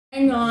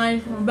Hang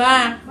on, we're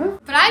back.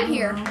 But I'm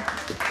here.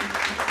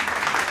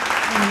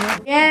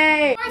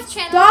 Yay!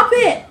 Stop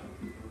it!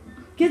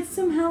 Get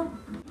some help.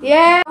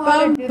 Yeah.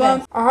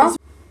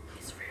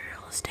 It's free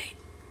real estate.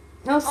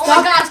 No, stop.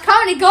 Oh my gosh,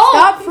 comedy gold!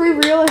 Stop free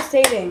real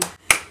estating.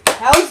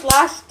 That was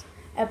last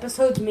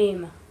episode's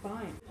meme.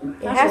 Fine.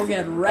 It has to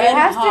get red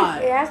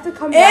hot. It has to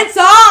come back. It's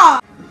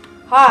off!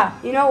 Ha!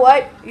 You know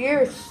what?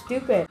 You're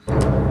stupid. I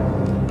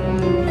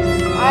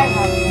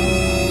have it.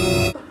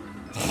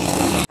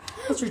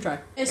 Let's retry.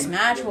 This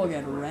match will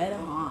get red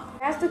hot.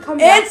 It has to come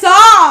back. It's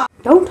off!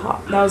 Don't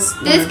talk. That was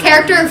This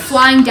character is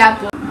flying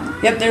dapple.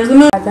 Yep, there's the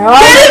move. Get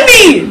Get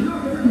me!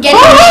 Get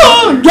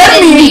Oh, me!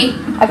 get me!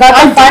 I got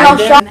my final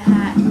shot.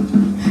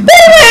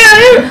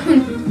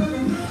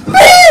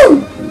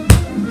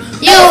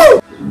 You!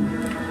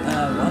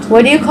 What?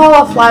 What do you call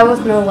a fly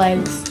with no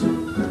legs?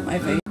 My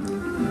face.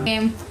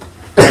 Game.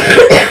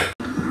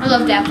 I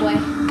love that boy.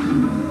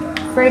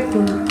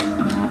 Freaking.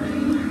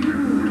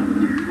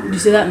 Did you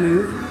see that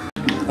move?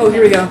 Oh,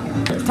 here we go.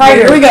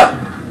 Tiger. Here we go.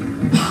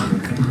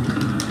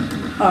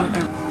 Oh,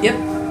 okay. Yep.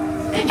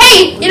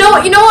 Hey, you know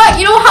what?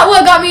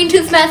 What got me into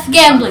this mess?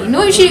 Gambling. You know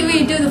what should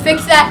we do to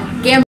fix that?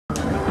 Gambling.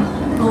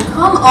 Oh,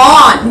 come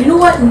on! You know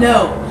what?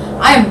 No.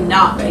 I am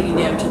not taking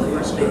damage to the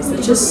first base.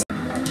 It's just...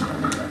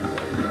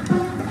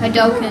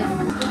 Hadouken.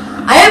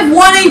 I have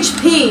 1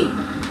 HP!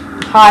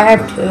 Hi, I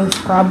have 2.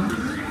 Scrub.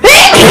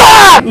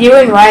 You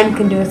and Ryan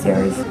can do a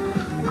series.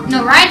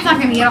 No, Ryan's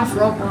not gonna get off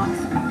Roblox.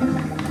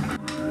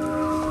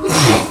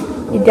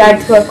 You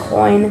died to a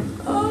coin.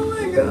 Oh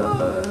my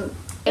god.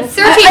 It's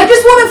I 13.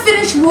 just want to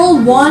finish roll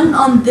 1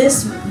 on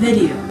this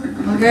video.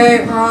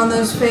 Okay, we're on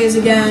this phase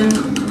again.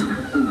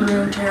 We're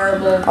doing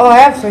terrible. Oh, I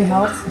have 3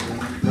 health.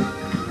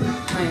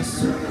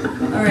 Nice.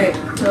 Alright,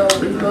 so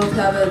we both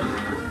have a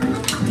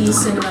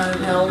decent amount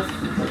of health.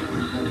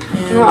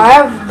 And No, I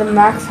have the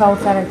max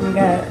health that I can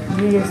get.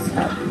 You just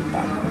have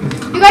that.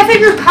 You guys have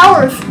your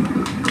powers.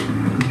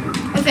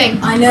 I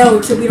think. I know,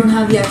 except we don't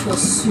have the actual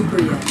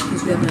super yet,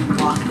 because we haven't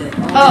unlocked it.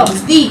 Oh.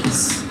 It's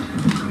these.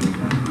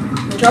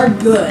 Which are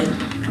good.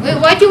 Wait,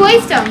 why'd you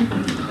waste them?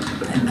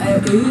 I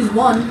used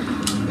one.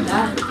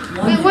 That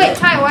one. Wait,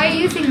 Ty, why are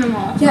you using them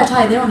all? Yeah,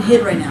 Ty, they don't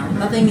hit right now.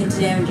 Nothing is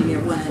damaging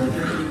it when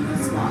they're hitting the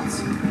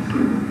slots.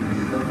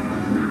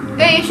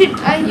 Hey, you should.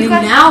 You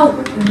guys. Now,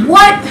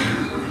 what?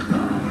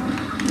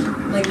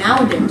 Like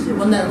now it damages it.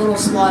 When that little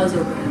slot is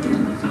open, it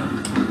damages it.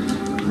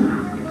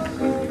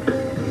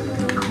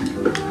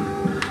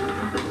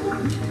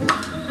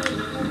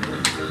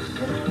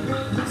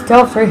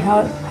 Still 3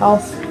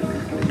 health.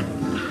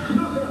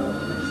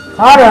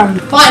 Got him.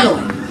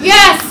 Finally!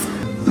 Yes!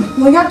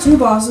 We got 2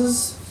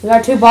 bosses. We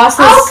got 2 bosses.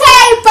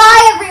 Okay,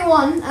 bye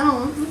everyone. I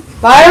don't know.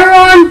 Bye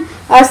everyone.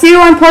 I'll see you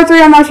on part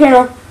 3 on my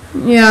channel.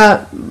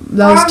 Yeah,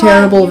 that was a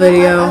terrible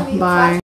video. Bye.